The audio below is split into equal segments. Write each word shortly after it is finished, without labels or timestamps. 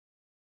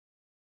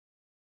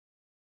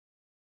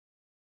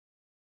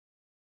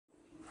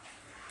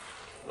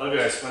Hello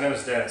guys, my name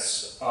is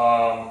Dennis.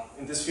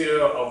 In this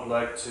video I would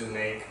like to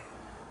make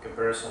a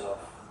comparison of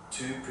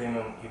two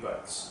premium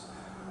e-bikes.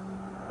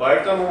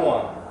 Bike number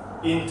one,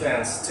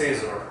 Intense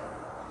Tazer,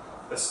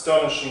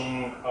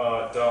 astonishing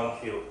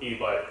downhill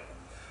e-bike.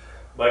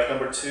 Bike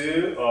number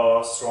two,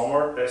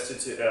 Stromer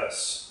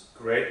St2S,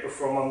 great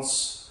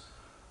performance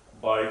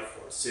bike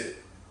for city.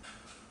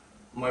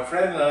 My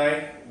friend and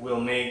I will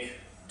make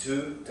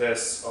two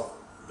tests of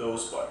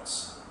those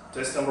bikes.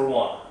 Test number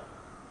one,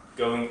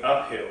 going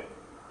uphill.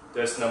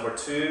 Test number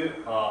two,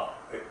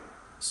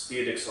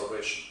 speed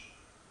acceleration.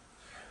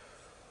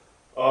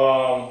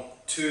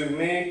 To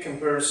make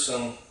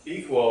comparison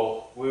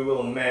equal, we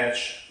will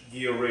match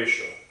gear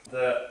ratio.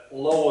 The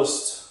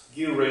lowest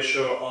gear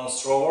ratio on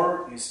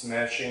Stromer is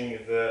matching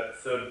the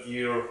third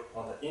gear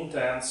on the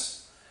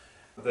Intense.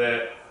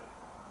 The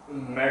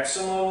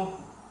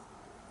maximum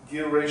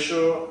gear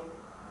ratio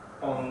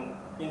on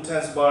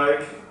Intense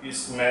bike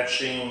is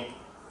matching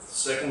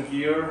second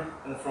gear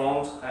in the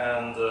front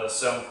and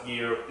seventh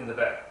gear in the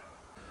back.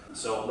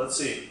 So let's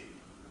see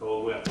who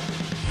will win.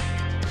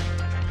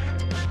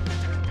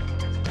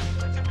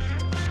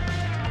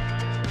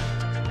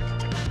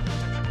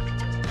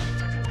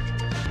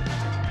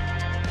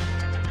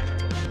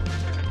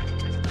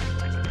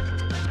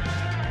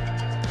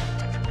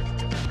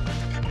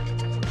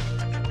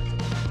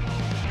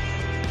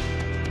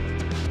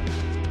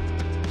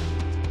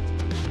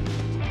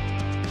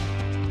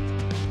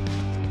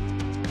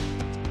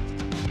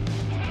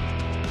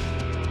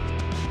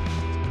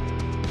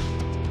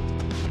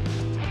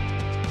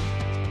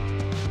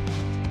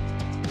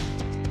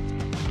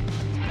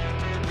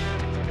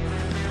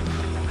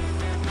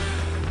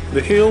 The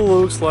hill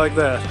looks like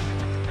that.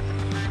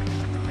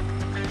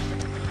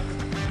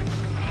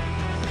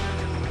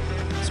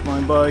 It's my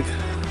bike.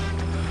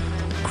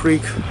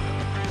 Creek,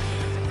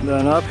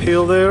 then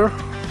uphill there,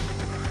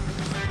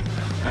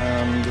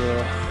 and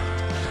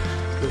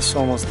this is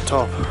almost the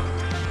top.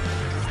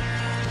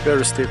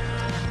 Very steep.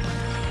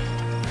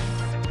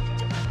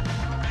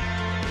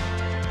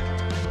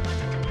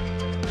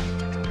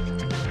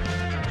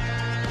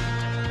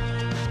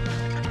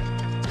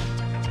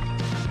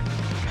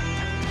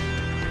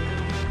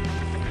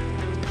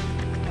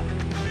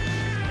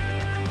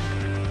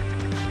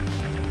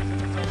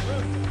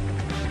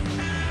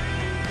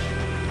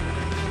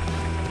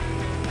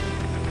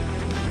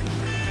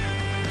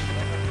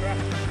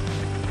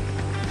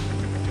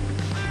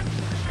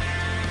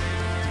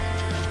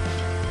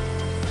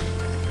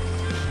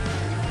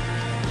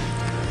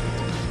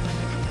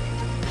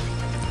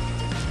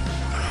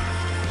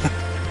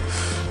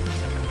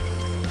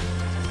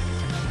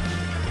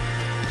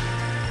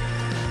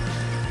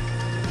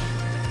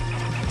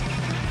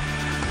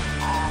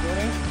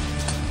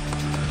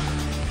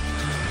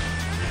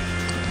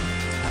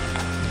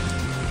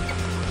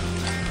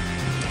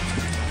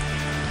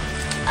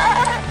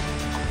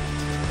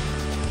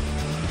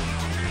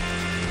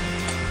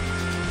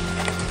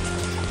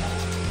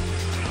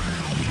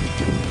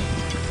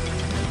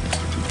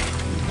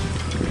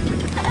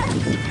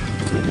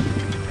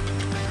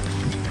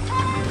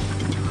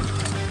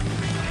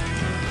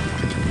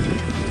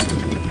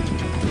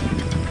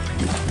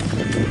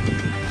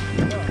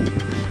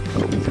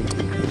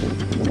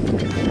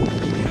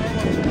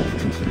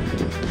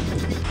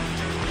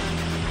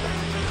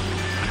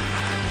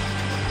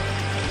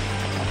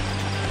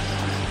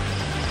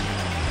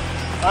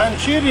 I'm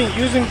cheating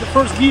using the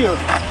first gear.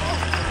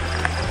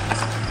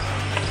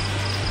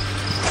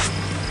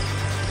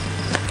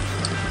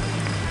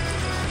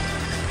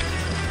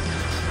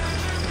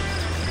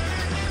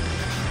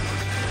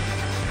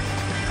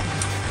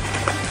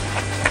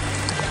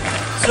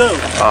 So,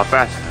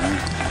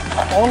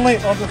 fast. Only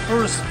on the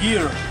first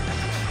gear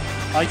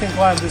I can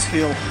climb this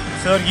hill.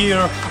 Third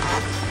gear,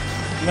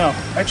 no.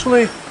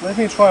 Actually, let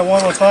me try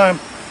one more time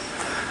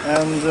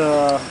and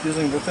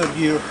using the third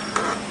gear.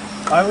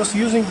 I was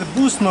using the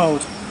boost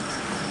mode,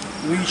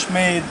 which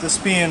made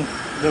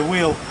the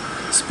wheel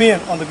spin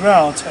on the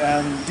ground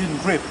and didn't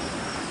grip.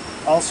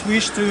 I'll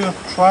switch to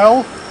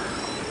trial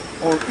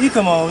or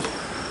eco mode,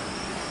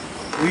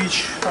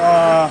 which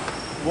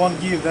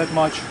won't give that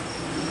much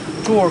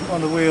torque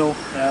on the wheel,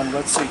 and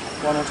let's see,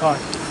 one more time.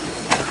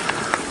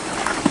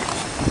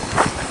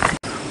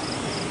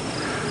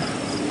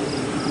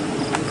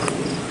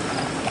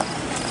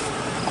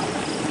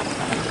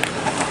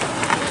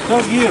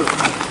 Third gear.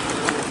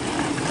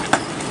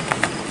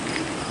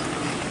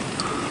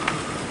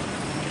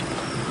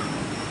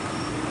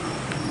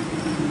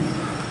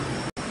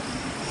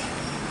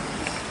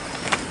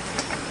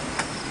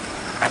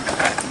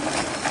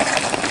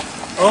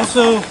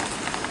 Also,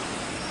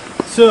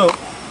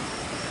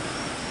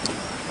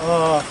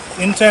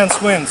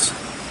 intense winds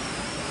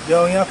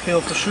going uphill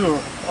for sure.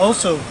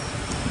 Also,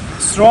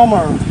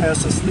 Stromer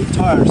has a slick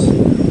tires.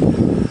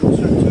 Those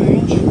are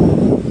 2-inch.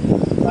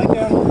 I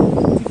can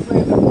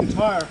deflate the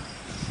tire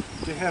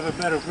to have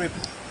a better grip,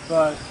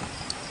 but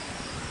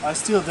I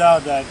still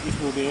doubt that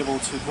it will be able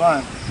to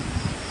climb.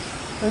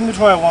 Let me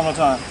try it one more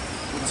time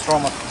with the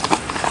Stromer.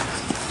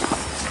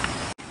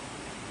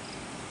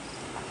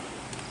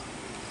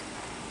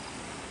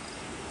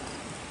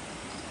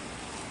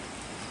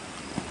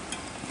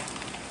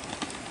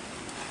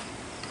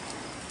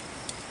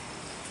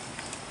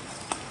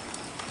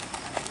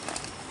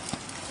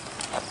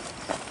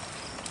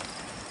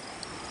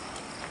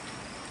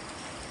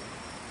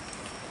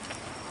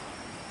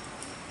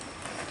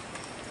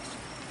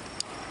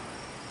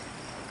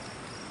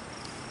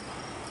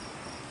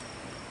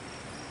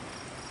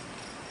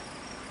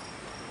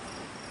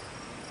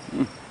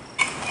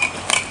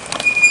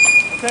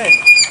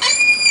 Okay.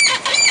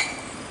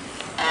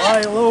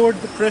 I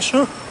lowered the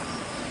pressure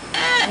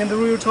in the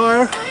rear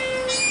tire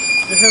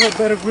to have a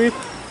better grip,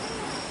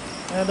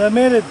 and I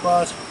made it,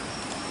 but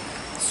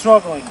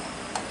struggling.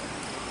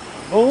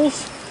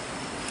 Bulls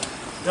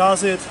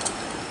does it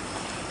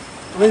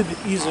a little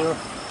bit easier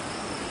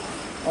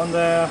on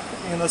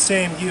in the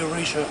same gear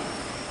ratio.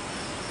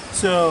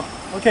 So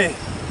okay,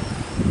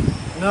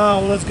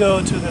 now let's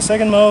go to the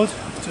second mode,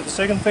 to the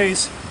second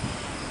phase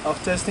of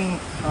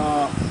testing.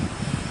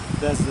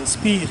 That's the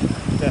speed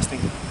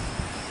testing.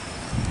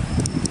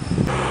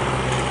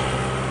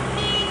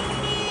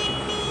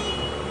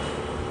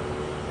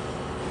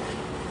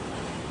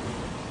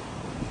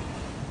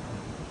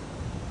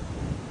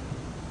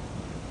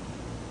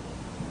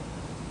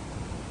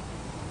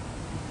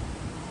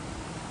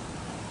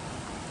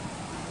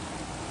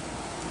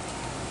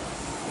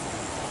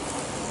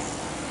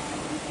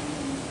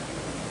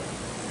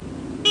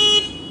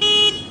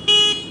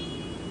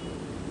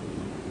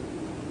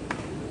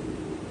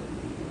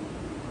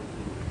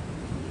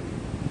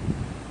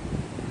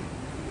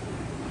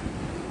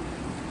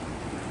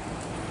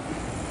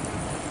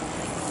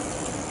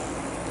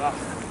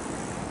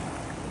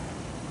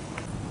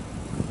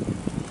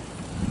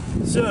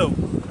 So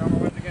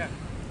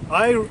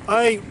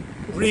I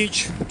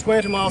reach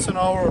 20 miles an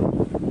hour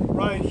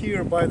right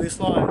here by this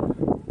line.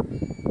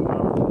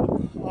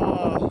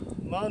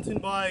 Mountain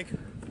bike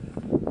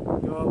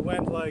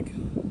went like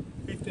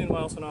 15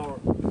 miles an hour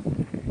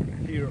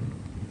here.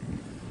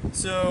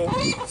 So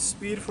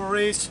speed for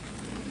race,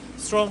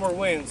 Stromer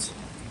wins.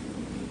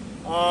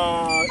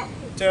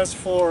 Test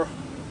for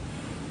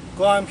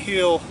climb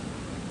hill,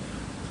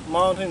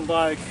 mountain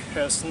bike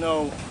has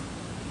no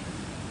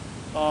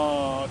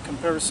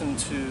comparison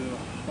to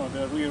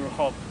the rear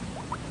hub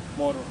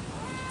motor.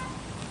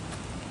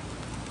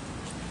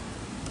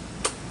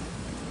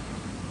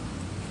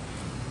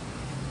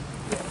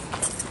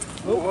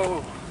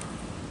 Whoa.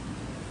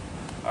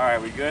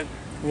 Alright, we good?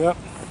 Yeah.